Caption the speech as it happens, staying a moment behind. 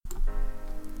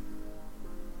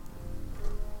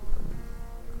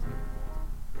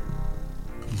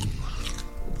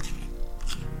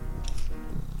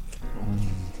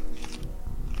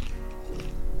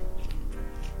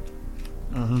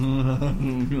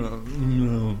Hush,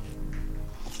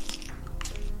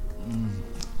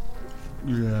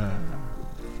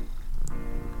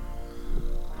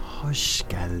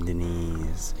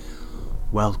 Galdinese.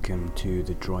 Welcome to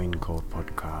the Drawing Core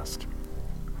podcast.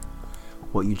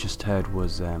 What you just heard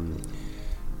was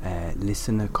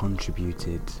listener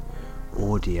contributed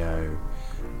audio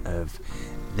of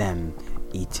them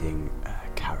eating a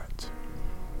carrot.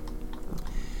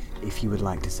 If you would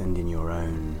like to send in your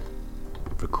own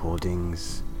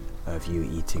recordings of you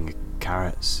eating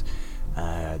carrots,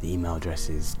 the email address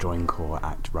is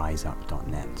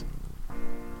drawingcore@riseup.net.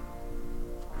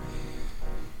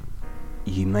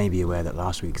 You may be aware that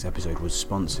last week's episode was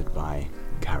sponsored by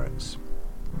carrots,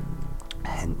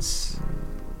 hence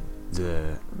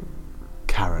the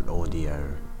carrot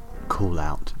audio call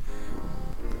out.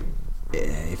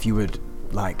 If you would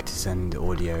like to send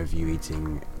audio of you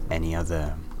eating any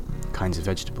other kinds of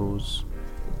vegetables,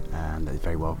 that's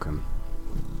very welcome.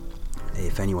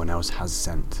 If anyone else has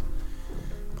sent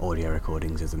audio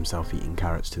recordings of themselves eating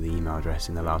carrots to the email address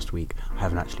in the last week, I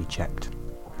haven't actually checked.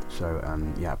 So,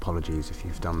 apologies if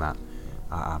you've done that.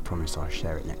 I promise I'll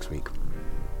share it next week.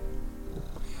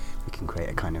 We can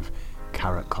create a kind of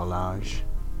carrot collage.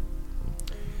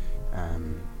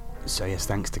 Yes,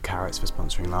 thanks to Carrots for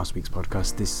sponsoring last week's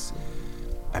podcast. This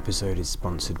episode is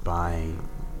sponsored by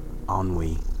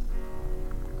ennui.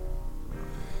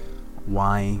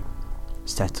 Why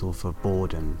settle for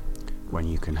boredom when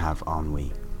you can have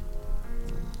ennui?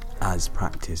 As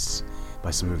practiced by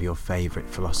some of your favourite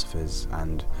philosophers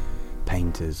and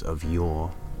painters of yore,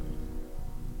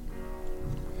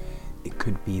 it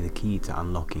could be the key to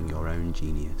unlocking your own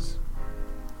genius.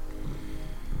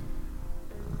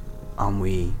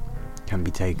 Ennui can be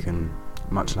taken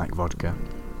much like vodka.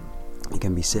 It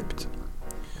can be sipped,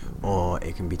 or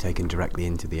it can be taken directly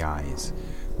into the eyes,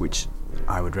 which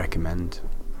I would recommend.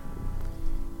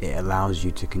 It allows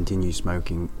you to continue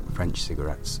smoking French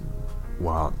cigarettes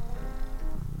while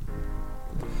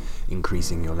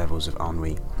increasing your levels of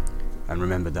ennui. And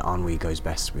remember that ennui goes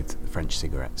best with French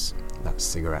cigarettes. That's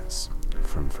cigarettes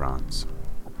from France.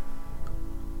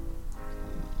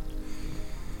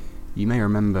 You may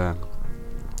remember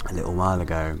a little while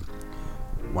ago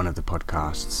one of the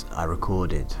podcasts I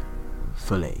recorded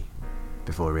fully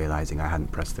before realising I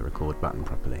hadn't pressed the record button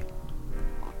properly.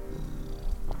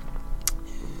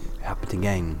 It happened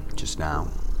again just now.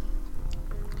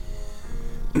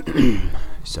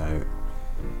 So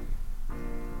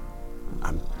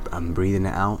I'm breathing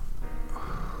it out.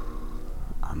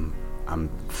 I'm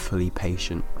fully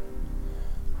patient.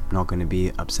 Not going to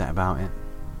be upset about it.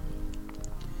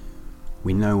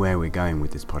 We know where we're going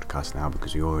with this podcast now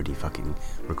because we already fucking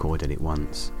recorded it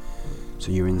once.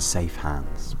 So you're in safe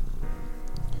hands.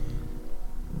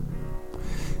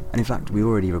 And in fact, we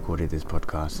already recorded this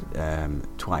podcast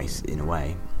twice in a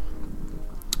way.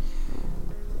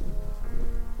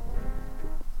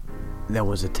 There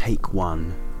was a take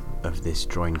one of this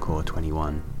Drawing Core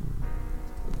 21,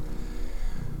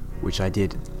 which I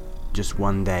did just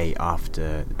one day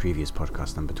after the previous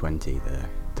podcast, number 20,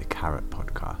 the Carrot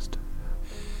podcast.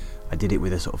 I did it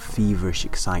with a sort of feverish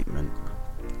excitement,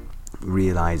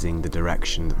 realising the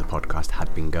direction that the podcast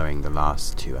had been going the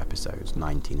last two episodes,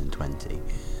 19 and 20,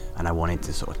 and I wanted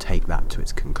to sort of take that to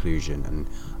its conclusion and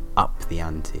up the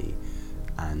ante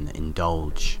and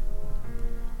indulge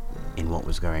in what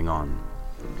was going on.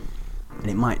 And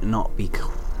it might not be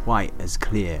quite as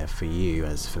clear for you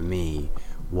as for me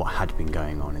what had been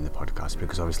going on in the podcast,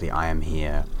 because obviously I am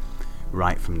here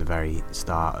right from the very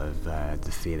start of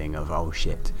the feeling of, oh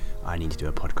shit, I need to do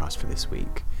a podcast for this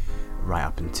week, right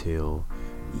up until,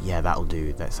 yeah, that'll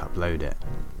do, let's upload it.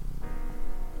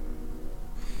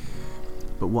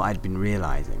 But what I'd been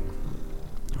realising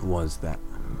was that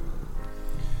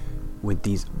with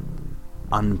these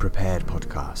unprepared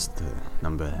podcasts, the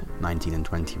number 19 and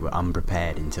 20 were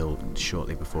unprepared until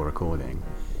shortly before recording,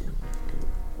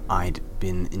 I'd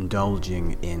been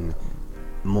indulging in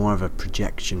more of a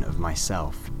projection of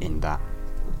myself, in that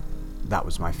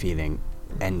was my feeling,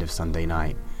 end of Sunday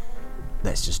night,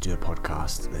 let's just do a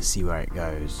podcast, let's see where it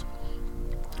goes.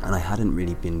 And I hadn't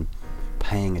really been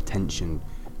paying attention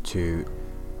to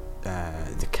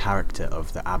the character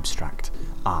of the abstract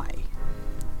I.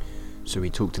 So we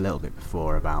talked a little bit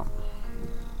before about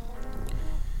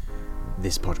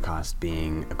this podcast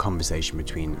being a conversation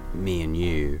between me and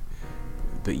you,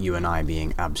 but you and I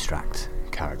being abstract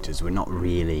characters. We're not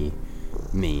really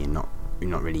me and not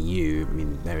really you. I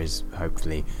mean, there is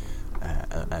hopefully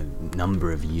a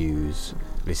number of yous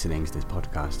listening to this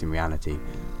podcast in reality,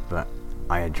 but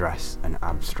I address an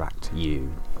abstract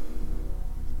you.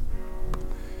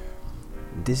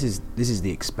 this is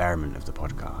the experiment of the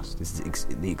podcast. This is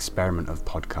the experiment of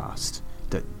podcast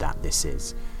that this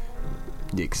is.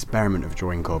 The experiment of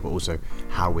drawing core, but also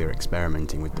how we're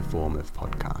experimenting with the form of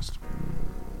podcast.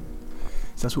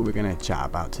 So that's what we're going to chat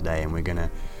about today, and we're going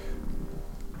to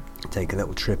take a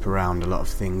little trip around a lot of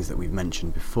things that we've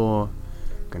mentioned before.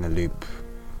 Going to loop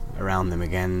around them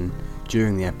again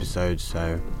during the episode,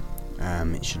 so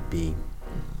it should be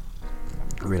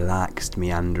relaxed,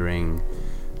 meandering,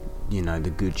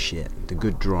 the good shit, the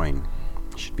good drawing.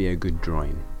 It should be a good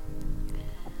drawing.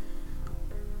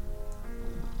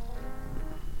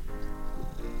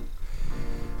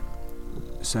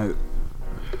 So,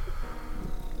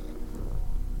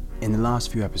 in the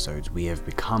last few episodes, we have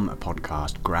become a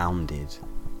podcast grounded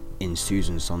in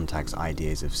Susan Sontag's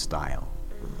ideas of style.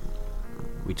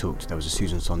 There was a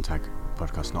Susan Sontag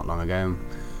podcast not long ago,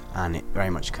 and it very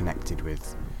much connected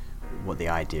with what the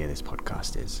idea of this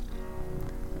podcast is.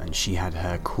 And she had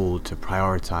her call to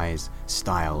prioritize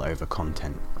style over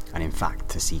content, and in fact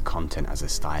to see content as a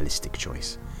stylistic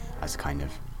choice, as kind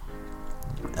of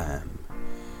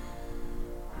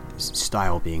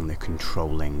style being the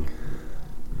controlling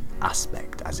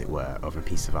aspect, as it were, of a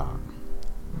piece of art.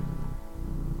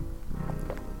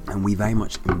 And we very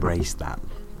much embrace that.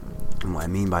 And what I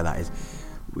mean by that is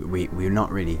we're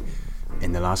not really,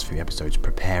 in the last few episodes,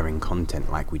 preparing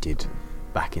content like we did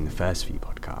back in the first few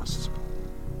podcasts.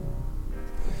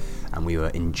 And we were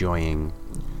enjoying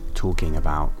talking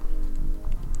about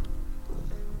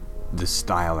the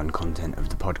style and content of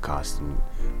the podcast and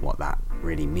what that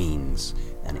really means,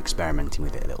 and experimenting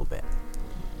with it a little bit.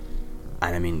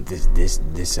 And I mean,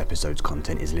 this episode's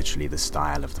content is literally the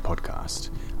style of the podcast,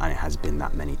 and it has been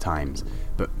that many times.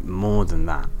 But more than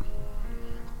that,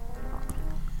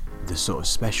 the sort of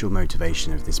special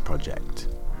motivation of this project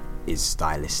is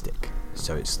stylistic.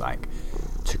 So it's like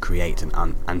to create an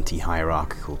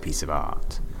anti-hierarchical piece of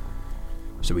art.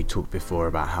 So we talked before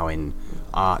about how in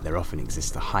art there often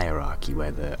exists a hierarchy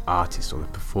where the artist or the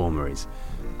performer is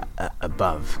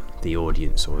above the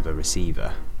audience or the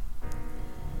receiver.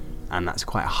 And that's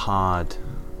quite a hard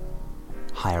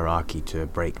hierarchy to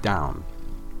break down,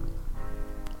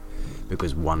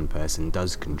 because one person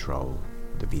does control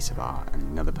the piece of art and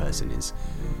another person is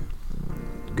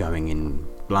going in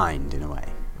blind in a way,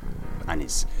 and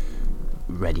it's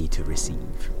ready to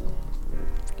receive.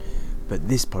 But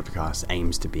this podcast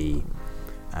aims to be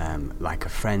like a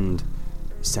friend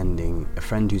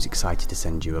who's excited to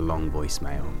send you a long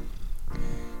voicemail.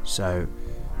 So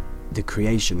the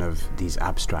creation of these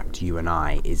abstract you and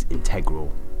I is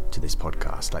integral to this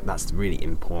podcast. Like, that's really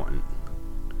important.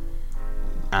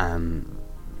 And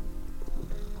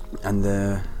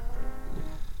the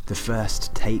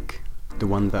first take, the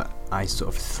one that I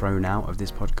sort of thrown out of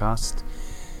this podcast,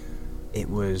 it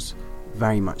was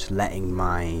very much letting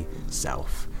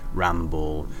myself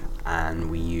ramble,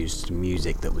 and we used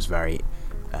music that was very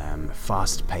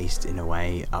fast-paced in a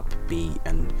way, upbeat,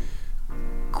 and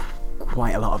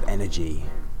quite a lot of energy,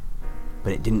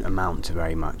 but it didn't amount to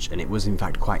very much, and it was in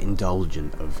fact quite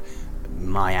indulgent of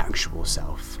my actual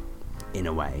self in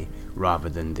a way, rather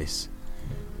than this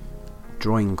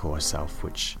drawing core self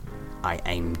which I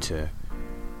aim to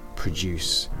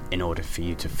produce in order for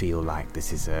you to feel like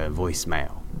this is a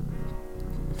voicemail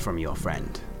from your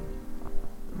friend.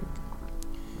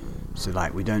 So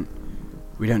like we don't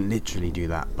literally do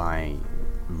that by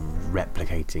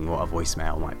replicating what a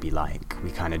voicemail might be like.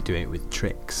 We kind of do it with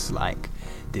tricks like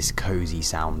this cozy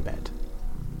sound bed.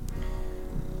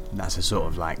 That's a sort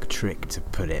of like trick to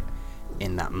put it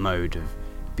in that mode of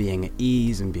being at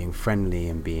ease and being friendly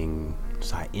and being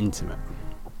like intimate.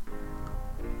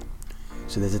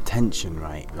 So there's a tension,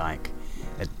 right, like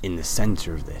in the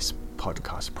center of this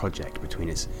podcast project between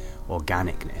its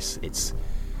organicness, its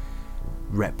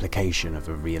replication of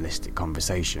a realistic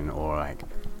conversation, or like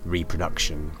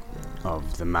reproduction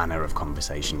of the manner of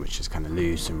conversation, which is kind of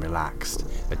loose and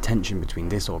relaxed. The tension between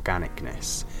this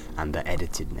organicness and the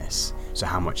editedness. So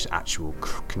how much actual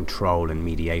control and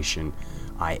mediation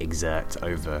I exert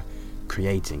over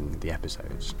creating the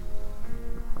episodes.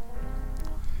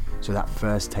 So that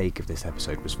first take of this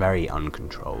episode was very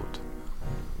uncontrolled.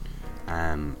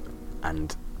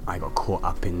 And I got caught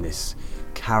up in this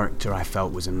character I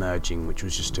felt was emerging, which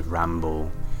was just a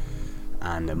ramble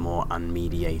and a more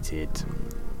unmediated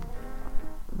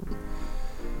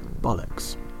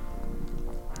bollocks.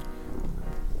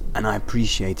 And I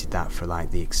appreciated that for like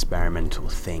the experimental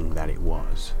thing that it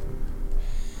was.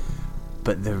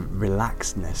 But the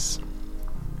relaxedness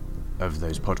of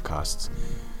those podcasts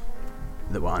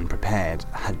that were unprepared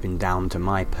had been down to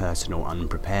my personal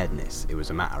unpreparedness. It was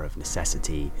a matter of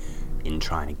necessity in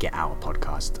trying to get out a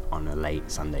podcast on a late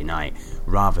Sunday night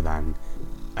rather than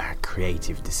a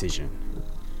creative decision.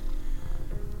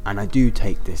 And I do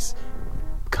take this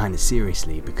kind of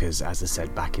seriously because, as I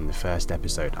said back in the first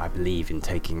episode, I believe in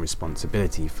taking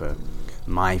responsibility for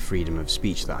my freedom of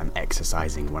speech that I'm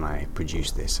exercising when I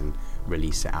produce this and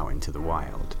release it out into the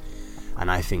wild. And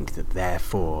I think that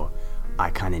therefore I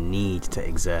kind of need to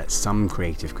exert some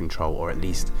creative control, or at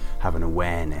least have an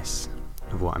awareness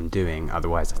of what I'm doing,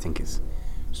 otherwise I think it's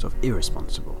sort of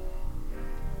irresponsible.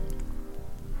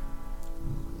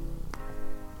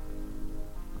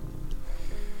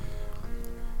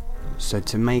 So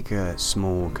to make a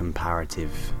small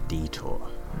comparative detour,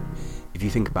 if you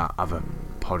think about other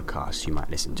podcasts you might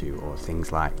listen to, or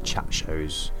things like chat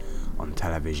shows on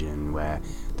television where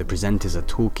the presenters are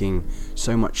talking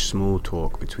so much small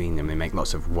talk between them, they make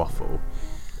lots of waffle,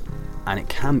 and it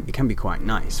can be quite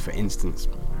nice. For instance,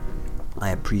 I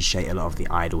appreciate a lot of the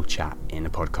idle chat in a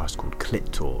podcast called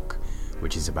Clit Talk,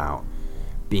 which is about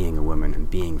being a woman and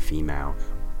being female,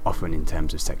 often in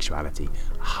terms of sexuality.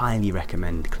 I highly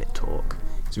recommend Clit Talk.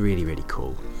 It's really, really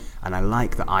cool. And I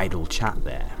like the idle chat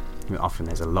there. Often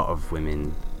there's a lot of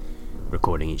women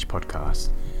recording each podcast.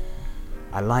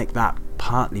 I like that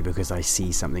partly because I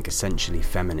see something essentially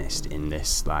feminist in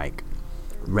this, like,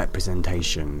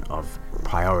 representation of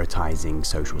prioritizing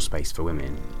social space for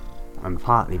women, and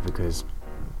partly because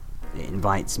it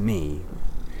invites me,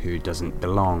 who doesn't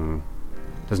belong,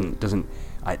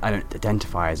 I don't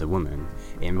identify as a woman.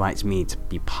 It invites me to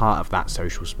be part of that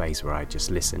social space where I just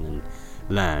listen and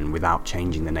learn without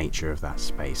changing the nature of that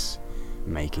space,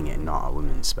 making it not a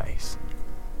woman's space.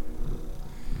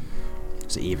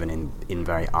 So even in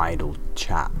very idle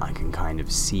chat, I can kind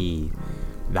of see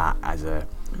that as a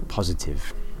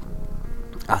positive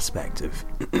aspect of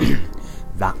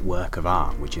that work of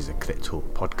art, which is a Clit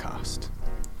Talk podcast.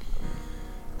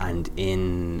 And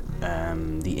in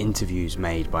the interviews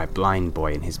made by Blind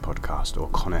Boy in his podcast, or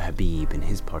Conor Habib in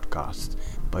his podcast,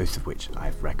 both of which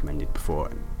I've recommended before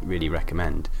and really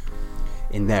recommend,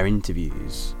 in their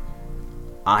interviews,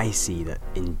 I see that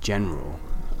in general,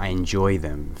 I enjoy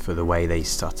them for the way they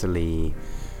subtly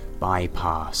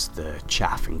bypass the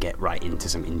chaff and get right into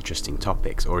some interesting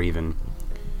topics, or even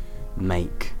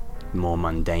make more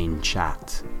mundane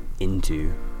chat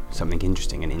into something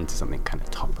interesting and into something kind of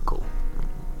topical.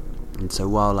 And so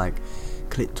while like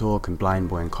Clit Talk and Blind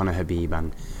Boy and Conor Habib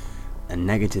and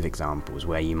negative examples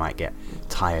where you might get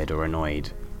tired or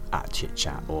annoyed at chit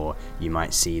chat, or you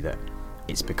might see that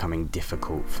it's becoming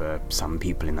difficult for some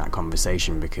people in that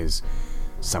conversation because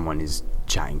someone is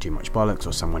chatting too much bollocks,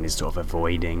 or someone is sort of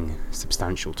avoiding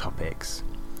substantial topics.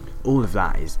 All of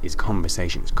that is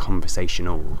conversation, it's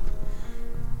conversational,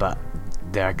 but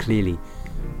there are clearly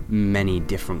many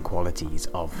different qualities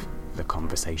of the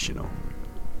conversational.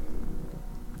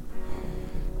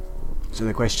 So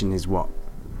the question is, what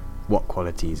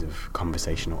qualities of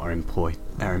conversational are important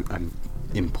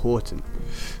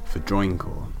for drawing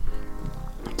core?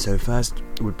 So first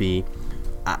would be,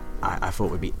 I thought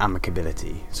would be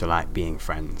amicability, so like being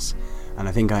friends. And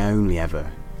I think I only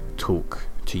ever talk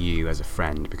to you as a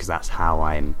friend because that's how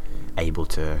I'm able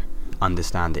to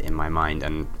understand it in my mind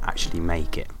and actually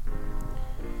make it.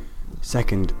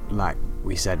 Second, like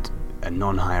we said, a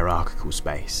non-hierarchical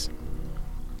space.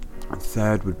 And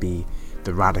third would be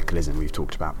the radicalism we've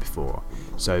talked about before.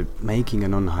 So making a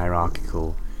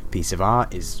non-hierarchical piece of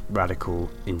art is radical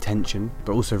intention,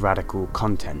 but also radical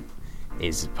content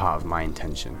is part of my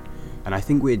intention. And I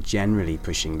think we're generally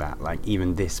pushing that. Like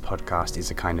even this podcast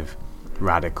is a kind of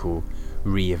radical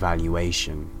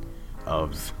re-evaluation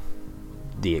of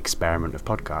the experiment of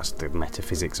podcast, the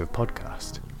metaphysics of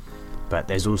podcast. But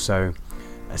there's also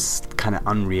a kind of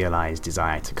unrealized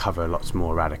desire to cover lots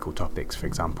more radical topics. For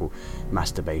example,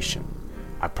 masturbation.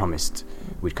 I promised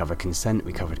we'd cover consent,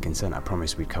 we covered consent. I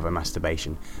promised we'd cover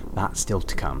masturbation. That's still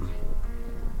to come.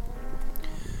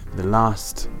 The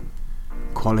last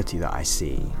quality that I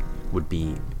see would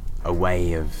be a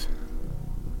way of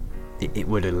it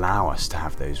would allow us to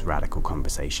have those radical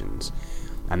conversations,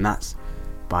 and that's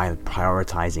by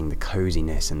prioritizing the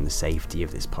coziness and the safety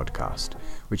of this podcast,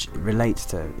 which relates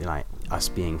to like us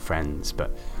being friends,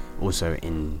 but also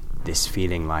in this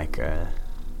feeling like a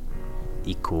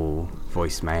equal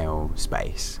voicemail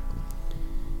space.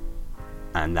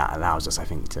 And that allows us, I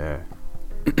think, to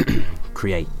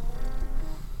create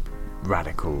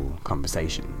radical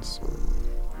conversations.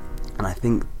 And I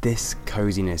think this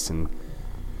coziness and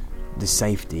the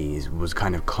safety was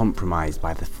kind of compromised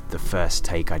by the first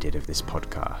take I did of this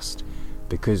podcast,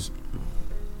 because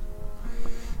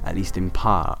at least in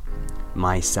part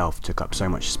myself took up so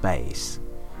much space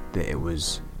that it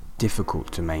was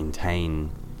difficult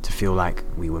to feel like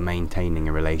we were maintaining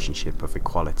a relationship of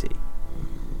equality.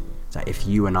 It's like if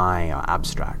you and I are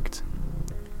abstract,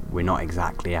 we're not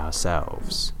exactly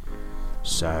ourselves,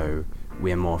 so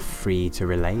we're more free to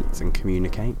relate and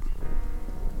communicate.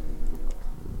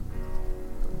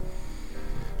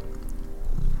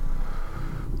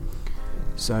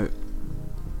 So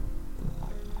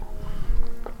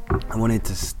I wanted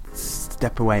to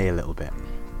step away a little bit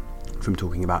from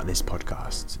talking about this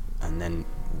podcast and then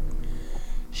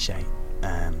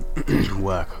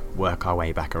work our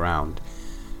way back around.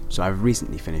 So I've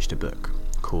recently finished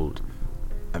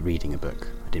reading a book,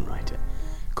 I didn't write it,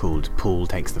 called Paul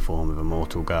Takes the Form of a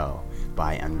Mortal Girl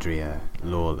by Andrea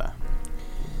Lawler.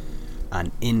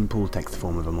 And in Paul Takes the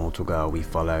Form of a Mortal Girl, we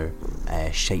follow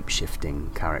a shape-shifting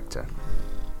character.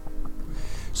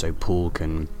 So Paul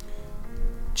can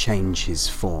change his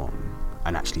form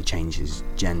and actually change his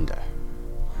gender.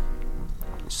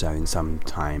 So in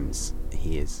sometimes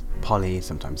he is Polly,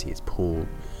 sometimes he is Paul,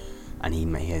 and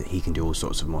he can do all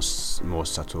sorts of more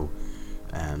subtle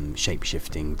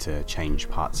shape-shifting to change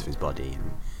parts of his body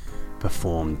and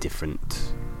perform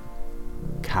different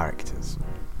characters.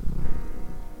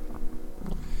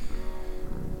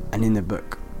 And in the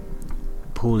book,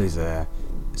 Paul is a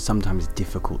sometimes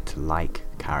difficult to like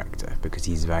character because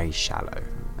he's very shallow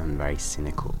and very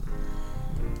cynical.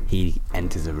 He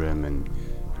enters a room and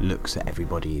looks at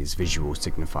everybody's visual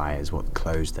signifiers, what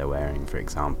clothes they're wearing, for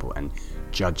example, and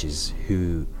judges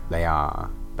who they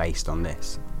are based on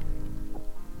this.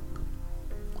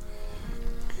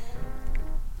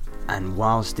 And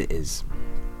whilst it is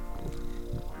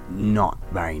not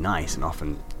very nice and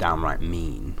often downright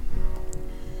mean,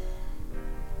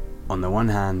 on the one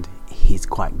hand, he's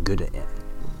quite good at it.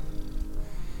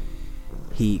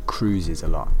 He cruises a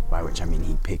lot, by which I mean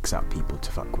he picks up people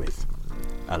to fuck with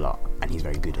a lot, and he's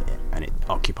very good at it, and it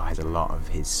occupies a lot of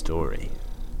his story.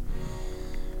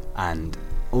 And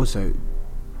also,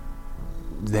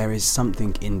 there is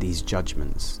something in these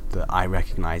judgments that I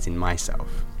recognise in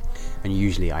myself, and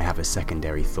usually I have a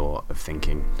secondary thought of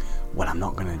thinking, well, I'm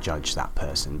not going to judge that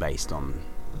person based on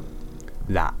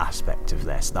that aspect of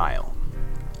their style.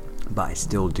 But I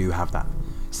still do have that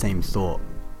same thought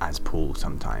as Paul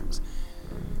sometimes.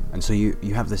 And so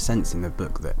you have the sense in the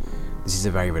book that this is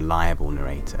a very reliable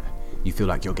narrator. You feel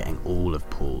like you're getting all of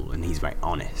Paul, and he's very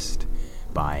honest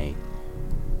by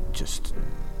just,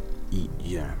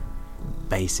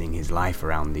 basing his life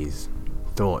around these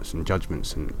thoughts and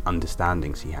judgments and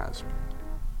understandings he has.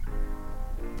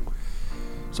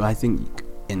 So I think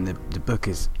in the book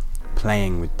is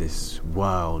playing with this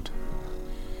world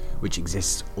which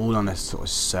exists all on a sort of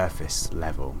surface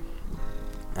level.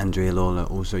 Andrea Lawler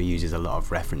also uses a lot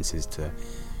of references to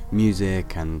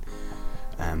music and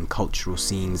cultural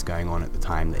scenes going on at the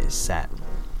time that it's set.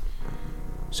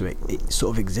 So it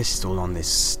sort of exists all on this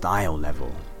style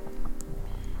level.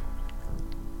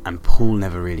 And Paul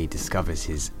never really discovers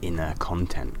his inner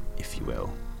content, if you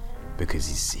will,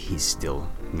 because he's still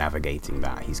navigating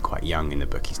that. He's quite young in the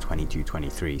book, he's 22,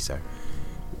 23, so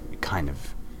kind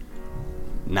of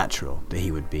natural that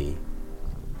he would be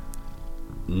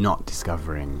not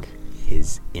discovering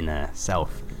his inner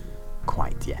self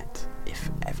quite yet, if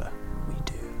ever we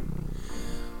do.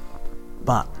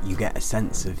 But you get a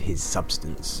sense of his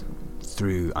substance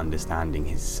through understanding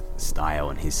his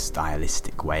style and his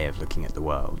stylistic way of looking at the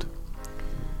world.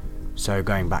 So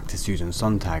going back to Susan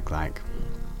Sontag, like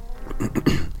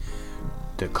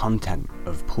the content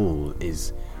of Paul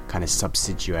is kind of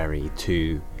subsidiary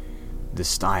to the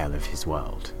style of his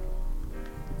world,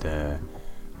 the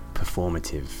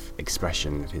performative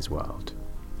expression of his world.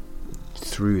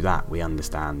 Through that we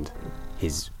understand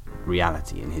his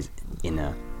reality and his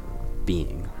inner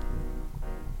being.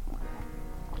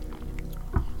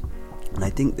 And I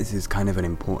think this is kind of an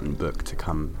important book to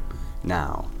come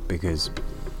now, because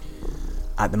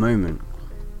at the moment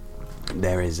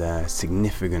there is a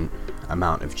significant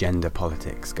amount of gender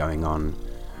politics going on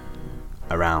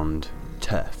around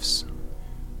TERFs,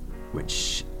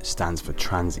 which stands for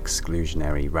trans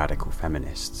exclusionary radical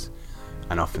feminists,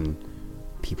 and often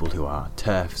people who are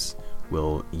TERFs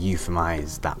will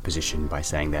euphemize that position by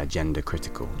saying they're gender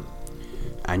critical.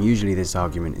 And usually this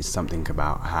argument is something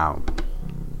about how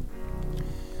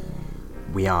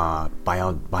we are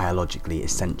biologically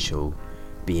essential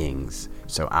beings,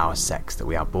 so our sex that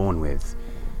we are born with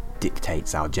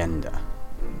dictates our gender.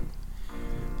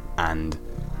 And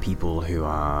people who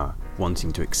are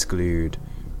wanting to exclude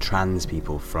trans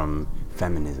people from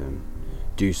feminism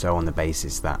do so on the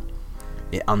basis that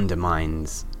it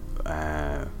undermines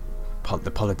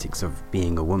the politics of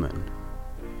being a woman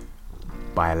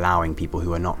by allowing people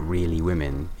who are not really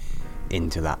women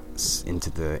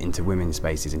into women's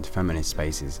spaces, into feminist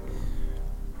spaces,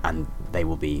 and they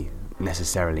will be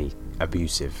necessarily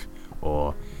abusive,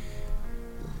 or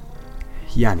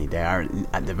they are,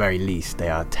 at the very least, they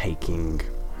are taking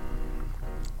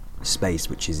space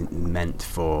which is meant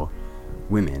for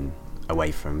women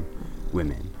away from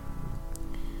women.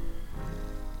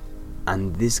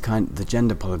 And the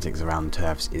gender politics around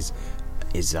TERFs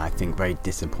is I think very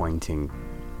disappointing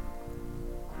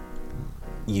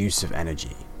use of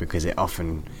energy, because it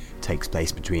often takes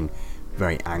place between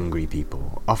very angry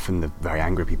people. Often the very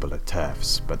angry people are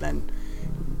TERFs, but then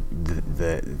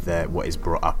the what is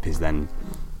brought up is then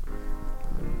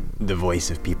the voice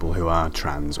of people who are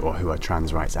trans, or who are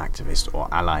trans rights activists, or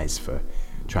allies for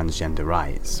transgender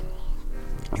rights,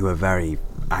 who are very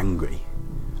angry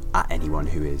at anyone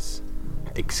who is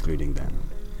excluding them.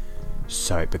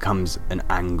 So it becomes an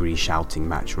angry shouting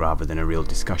match rather than a real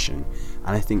discussion.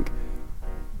 And I think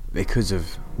because of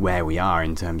where we are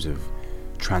in terms of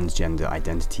transgender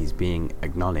identities being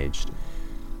acknowledged,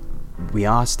 we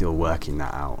are still working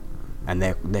that out, and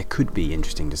there could be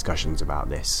interesting discussions about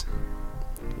this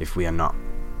if we are not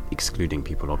excluding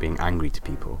people or being angry to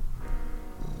people.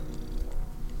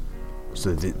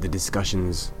 So the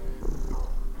discussions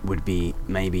would be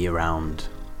maybe around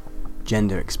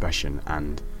gender expression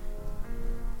and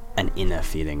an inner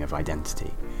feeling of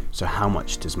identity. So how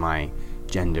much does my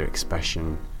gender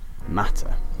expression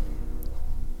matter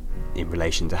in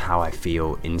relation to how I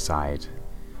feel inside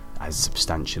as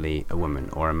substantially a woman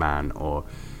or a man, or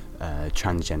a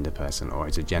transgender person, or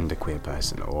as a genderqueer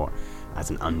person, or as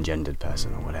an ungendered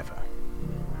person, or whatever.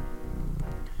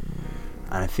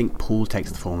 And I think Pool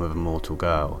Takes the Form of a Mortal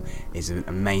Girl is an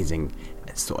amazing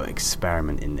sort of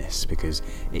experiment in this, because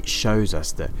it shows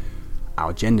us that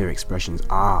our gender expressions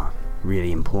are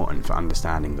really important for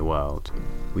understanding the world.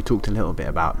 We talked a little bit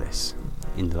about this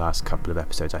in the last couple of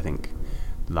episodes, I think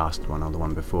the last one or the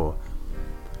one before,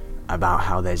 about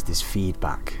how there's this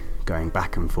feedback going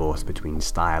back and forth between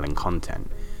style and content,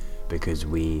 because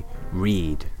we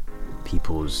read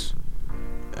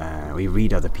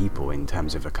other people in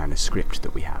terms of a kind of script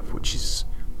that we have, which is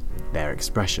their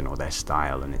expression or their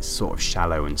style, and it's sort of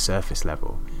shallow and surface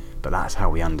level, but that's how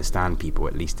we understand people,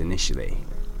 at least initially.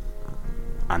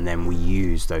 And then we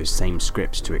use those same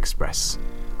scripts to express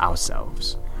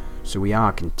ourselves. So we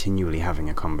are continually having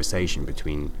a conversation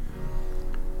between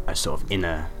a sort of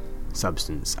inner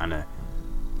substance and a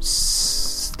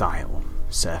style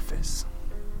surface.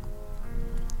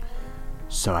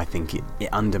 So I think it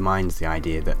undermines the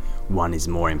idea that one is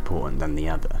more important than the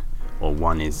other, or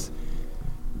one is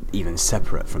even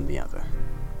separate from the other.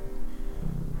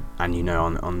 And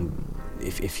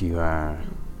if you are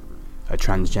a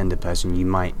transgender person, you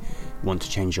might want to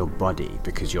change your body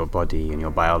because your body and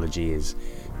your biology is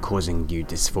causing you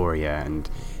dysphoria, and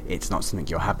it's not something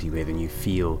you're happy with, and you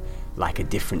feel like a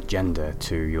different gender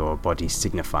to your body's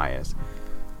signifiers.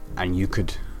 And you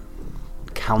could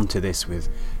counter this with,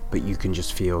 but you can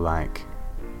just feel like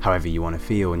however you want to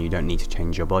feel, and you don't need to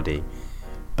change your body.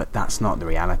 But that's not the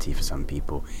reality for some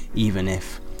people. Even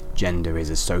if gender is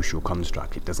a social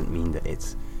construct, it doesn't mean that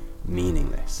it's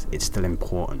meaningless. It's still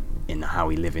important in how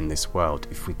we live in this world.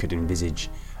 If we could envisage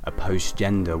a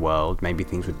post-gender world, maybe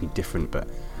things would be different, but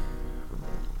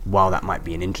while that might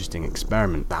be an interesting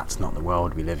experiment, that's not the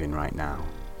world we live in right now.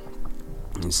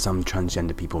 And some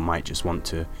transgender people might just want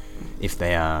to, if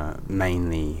they are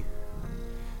mainly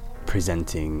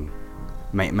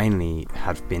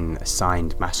have been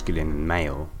assigned masculine and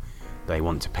male, they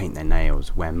want to paint their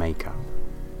nails, wear makeup.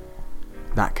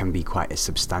 That can be quite a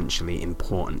substantially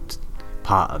important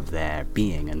part of their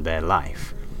being and their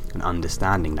life. And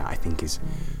understanding that, I think, is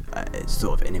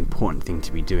sort of an important thing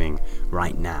to be doing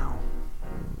right now.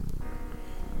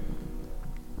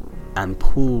 And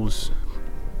Paul's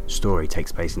story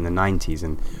takes place in the 90s,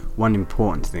 and one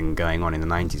important thing going on in the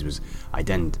 90s was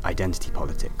identity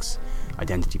politics.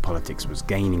 Identity politics was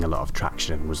gaining a lot of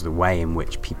traction, was the way in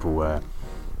which people were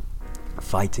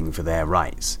fighting for their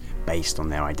rights based on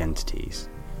their identities.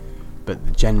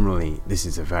 But generally, this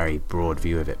is a very broad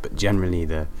view of it, but generally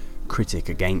the critic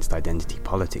against identity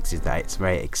politics is that it's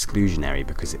very exclusionary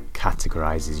because it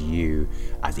categorizes you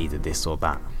as either this or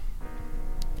that.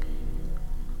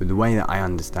 But the way that I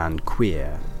understand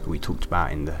queer, we talked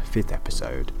about in the 5th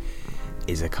episode,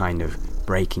 is a kind of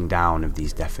breaking down of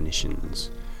these definitions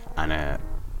and a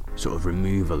sort of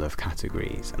removal of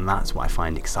categories, and that's what I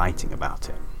find exciting about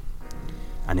it.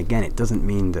 And again, it doesn't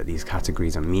mean that these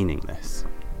categories are meaningless.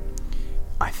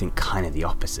 I think kind of the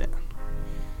opposite.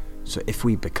 So if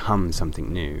we become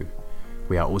something new,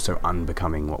 we are also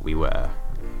unbecoming what we were.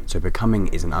 So becoming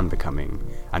is an unbecoming,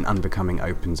 and unbecoming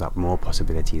opens up more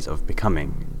possibilities of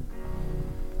becoming.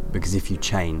 Because if you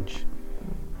change,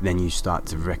 then you start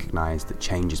to recognize that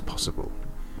change is possible.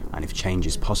 And if change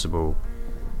is possible,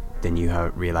 then you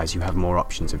realize you have more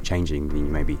options of changing than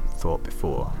you maybe thought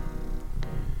before.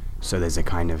 So there's a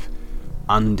kind of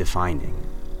undefining,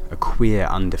 a queer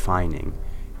undefining,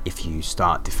 if you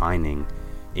start defining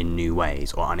in new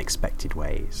ways or unexpected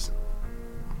ways.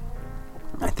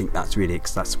 I think that's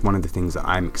one of the things that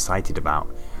I'm excited about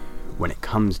when it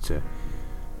comes to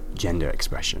gender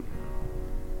expression.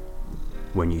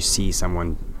 When you see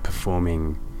someone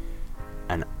performing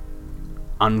an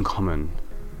uncommon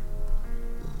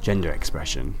gender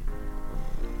expression,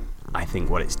 I think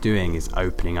what it's doing is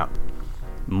opening up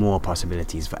more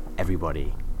possibilities for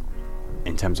everybody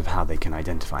in terms of how they can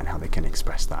identify and how they can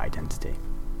express that identity.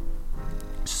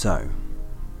 So,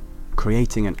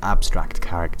 creating an abstract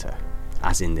character,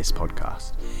 as in this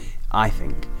podcast, I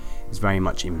think is very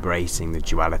much embracing the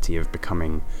duality of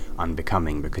becoming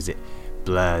unbecoming, because it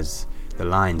blurs the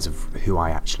lines of who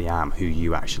I actually am, who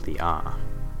you actually are.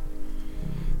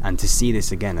 And to see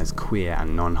this again as queer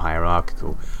and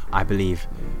non-hierarchical, I believe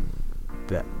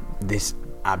that this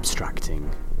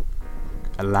abstracting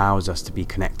allows us to be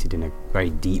connected in a very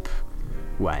deep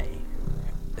way,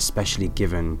 especially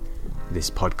given this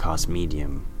podcast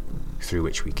medium through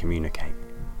which we communicate.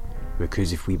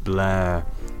 Because if we blur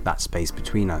that space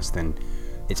between us, then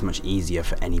it's much easier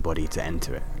for anybody to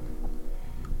enter it.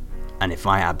 And if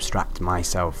I abstract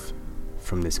myself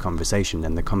from this conversation,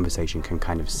 then the conversation can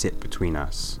kind of sit between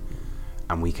us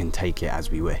and we can take it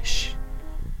as we wish.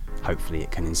 Hopefully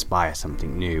it can inspire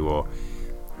something new, or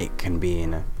it can be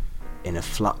in a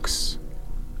flux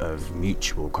of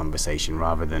mutual conversation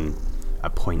rather than a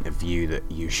point of view that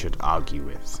you should argue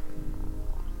with.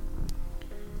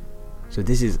 So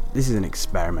this is an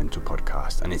experimental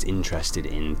podcast, and it's interested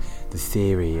in the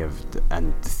theory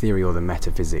or the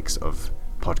metaphysics of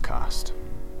podcast.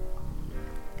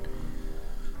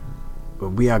 But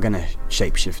we are going to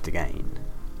shapeshift again.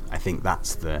 I think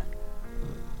that's the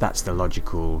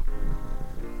logical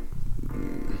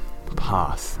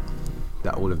path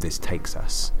that all of this takes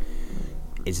us,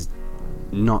 is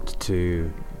not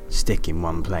to stick in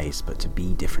one place, but to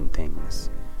be different things.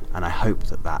 And I hope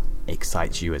that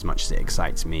excites you as much as it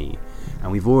excites me.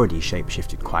 And we've already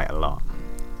shapeshifted quite a lot.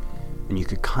 And you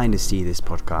could kind of see this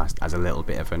podcast as a little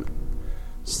bit of a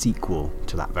sequel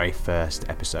to that very first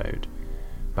episode,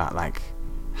 about like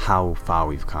how far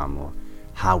we've come, or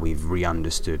how we've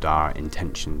re-understood our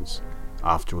intentions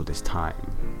after all this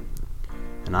time.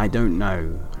 And I don't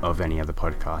know of any other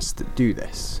podcasts that do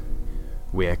this.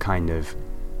 We're kind of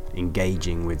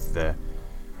engaging with the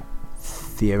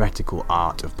theoretical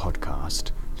art of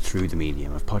podcast through the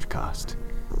medium of podcast.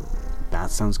 That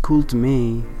sounds cool to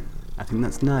me. I think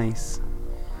that's nice.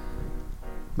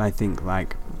 But I think,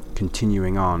 like,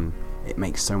 continuing on, it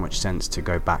makes so much sense to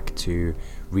go back to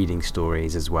reading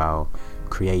stories as well,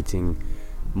 creating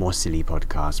more silly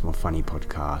podcasts, more funny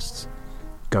podcasts,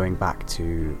 going back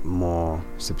to more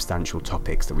substantial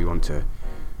topics that we want to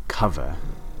cover.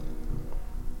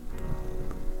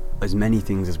 As many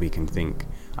things as we can think.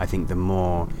 I think the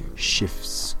more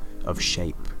shifts of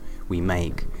shape we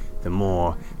make, the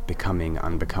more becoming,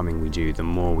 unbecoming we do, the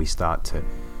more we start to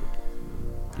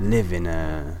live in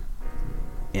a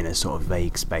sort of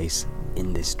vague space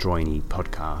in this droiny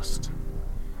podcast.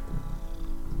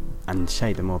 And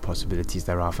the more possibilities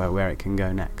there are for where it can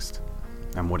go next,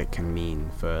 and what it can mean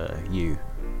for you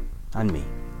and me.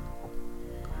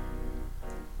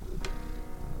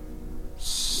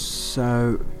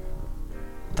 So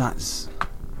that's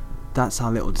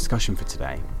our little discussion for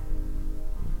today.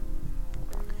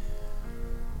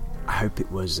 I hope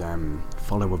it was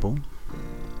followable.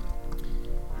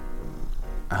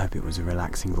 I hope it was a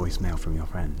relaxing voicemail from your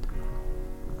friend.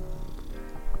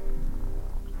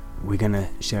 We're gonna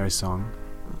share a song,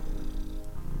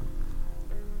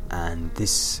 and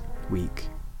this week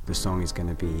the song is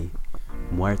gonna be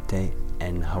Muerte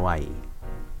en Hawaii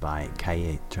by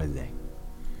Calle 13.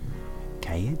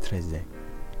 Calle 13.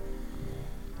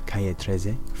 Calle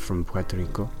 13 from Puerto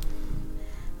Rico.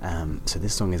 So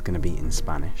this song is going to be in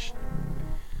Spanish,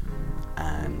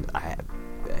 and I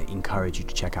encourage you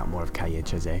to check out more of Calle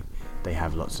 13. They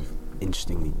have lots of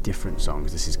interestingly different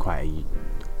songs. This is quite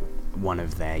one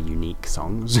of their unique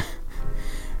songs,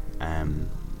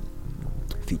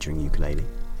 featuring ukulele.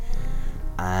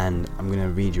 And I'm going to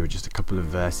read you just a couple of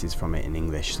verses from it in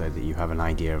English so that you have an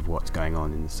idea of what's going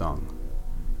on in the song.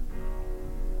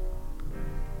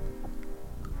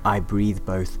 I breathe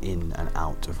both in and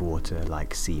out of water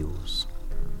like seals.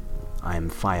 I am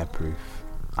fireproof,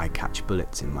 I catch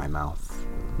bullets in my mouth.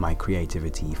 My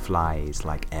creativity flies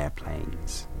like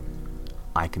airplanes.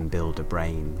 I can build a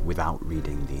brain without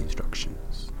reading the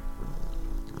instructions.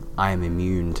 I am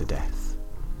immune to death.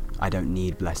 I don't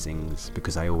need blessings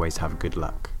because I always have good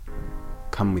luck.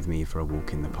 Come with me for a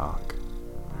walk in the park,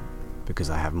 because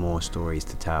I have more stories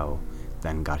to tell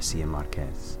than Garcia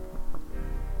Marquez.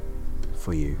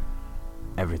 For you,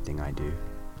 everything I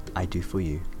do for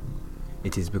you.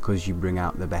 It is because you bring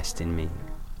out the best in me.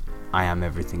 I am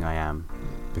everything I am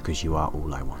because you are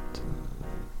all I want.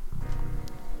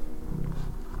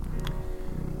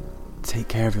 Take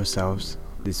care of yourselves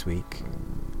this week.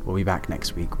 We'll be back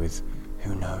next week with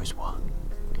who knows what.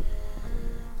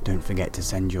 Don't forget to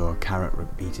send your carrot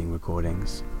eating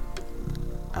recordings,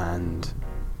 and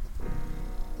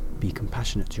be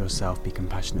compassionate to yourself, be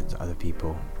compassionate to other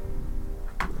people.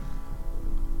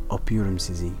 Öpüyorum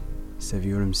sizi,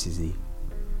 seviyorum sizi.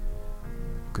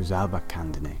 Güzel bak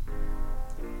kendine.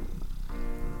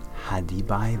 Hadi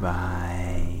bye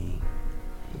bye.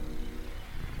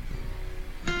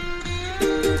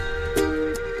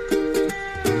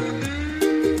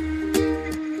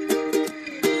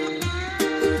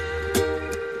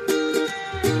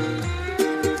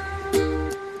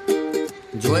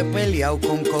 Yo he peleado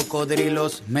con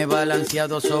cocodrilos, me he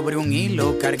balanceado sobre un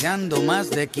hilo, cargando más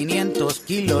de 500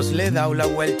 kilos. Le he dado la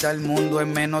vuelta al mundo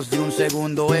en menos de un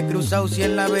segundo. He cruzado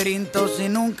 100 laberintos y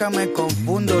nunca me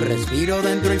confundo. Respiro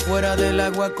dentro y fuera del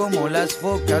agua como las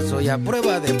focas. Soy a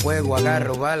prueba de fuego,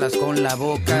 agarro balas con la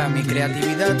boca. Mi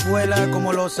creatividad vuela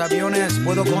como los aviones.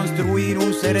 Puedo construir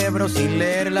un cerebro sin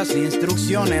leer las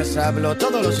instrucciones. Hablo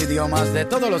todos los idiomas de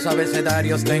todos los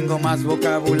abecedarios. Tengo más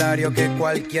vocabulario que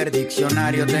cualquier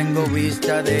diccionario. Tengo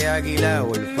vista de águila,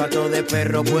 olfato de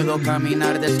perro. Puedo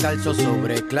caminar descalzo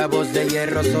sobre clavos de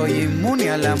hierro. Soy inmune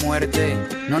a la muerte.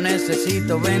 No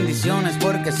necesito bendiciones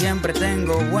porque siempre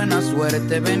tengo buena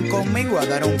suerte. Ven conmigo a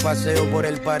dar un paseo por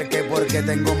el parque, porque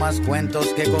tengo más cuentos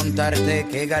que contarte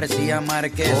que García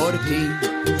Márquez. Por ti,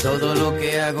 todo lo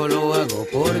que hago lo hago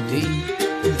por ti.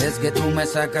 Es que tú me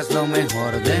sacas lo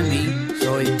mejor de mí.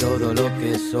 Soy todo lo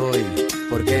que soy,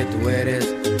 porque tú eres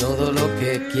todo lo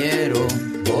que quiero.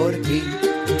 Por ti,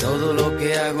 todo lo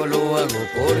que hago lo hago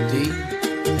por ti.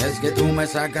 Es que tú me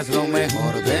sacas lo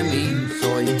mejor de mí.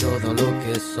 Soy todo lo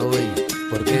que soy,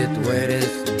 porque tú eres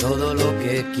todo lo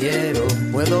que quiero.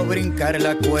 Puedo brincar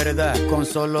la cuerda con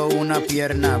solo una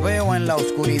pierna. Veo en la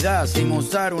oscuridad sin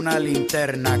usar una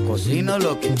linterna. Cocino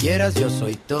lo que quieras, yo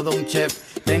soy todo un chef.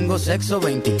 Tengo sexo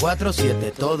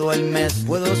 24/7 todo el mes.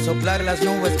 Puedo soplar las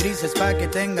nubes grises pa' que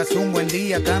tengas un buen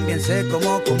día. También sé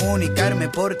cómo comunicarme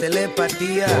por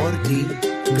telepatía. Por ti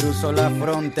cruzo la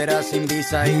frontera sin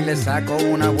visa y le saco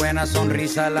una buena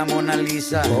sonrisa a la Mona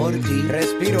Lisa. Por ti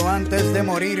respiro antes de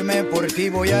morirme. Por ti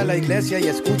voy a la iglesia y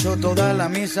escucho toda la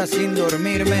misa sin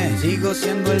dormirme. Sigo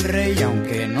siendo el rey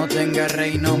aunque no tenga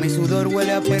reino. Mi sudor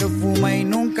huele a perfume y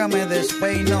nunca me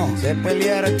despeino. Sé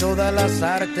pelear todas las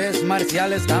artes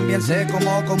marciales. También sé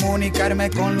cómo comunicarme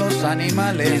con los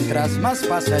animales. Mientras más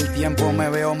pasa el tiempo me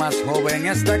veo más joven.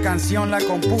 Esta canción la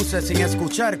compuse sin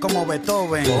escuchar como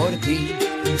Beethoven. Por ti,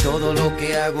 todo lo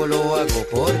que hago lo hago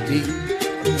por ti.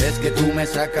 Es que tú me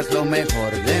sacas lo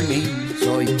mejor de mí.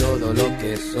 Soy todo lo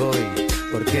que soy,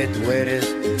 porque tú eres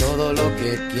todo lo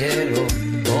que quiero.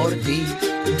 Por ti,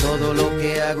 todo lo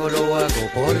que hago lo hago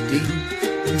por ti.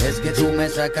 Es que tú me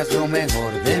sacas lo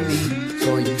mejor de mí.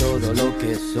 Soy todo lo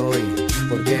que soy,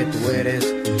 porque tú eres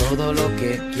todo lo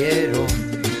que quiero.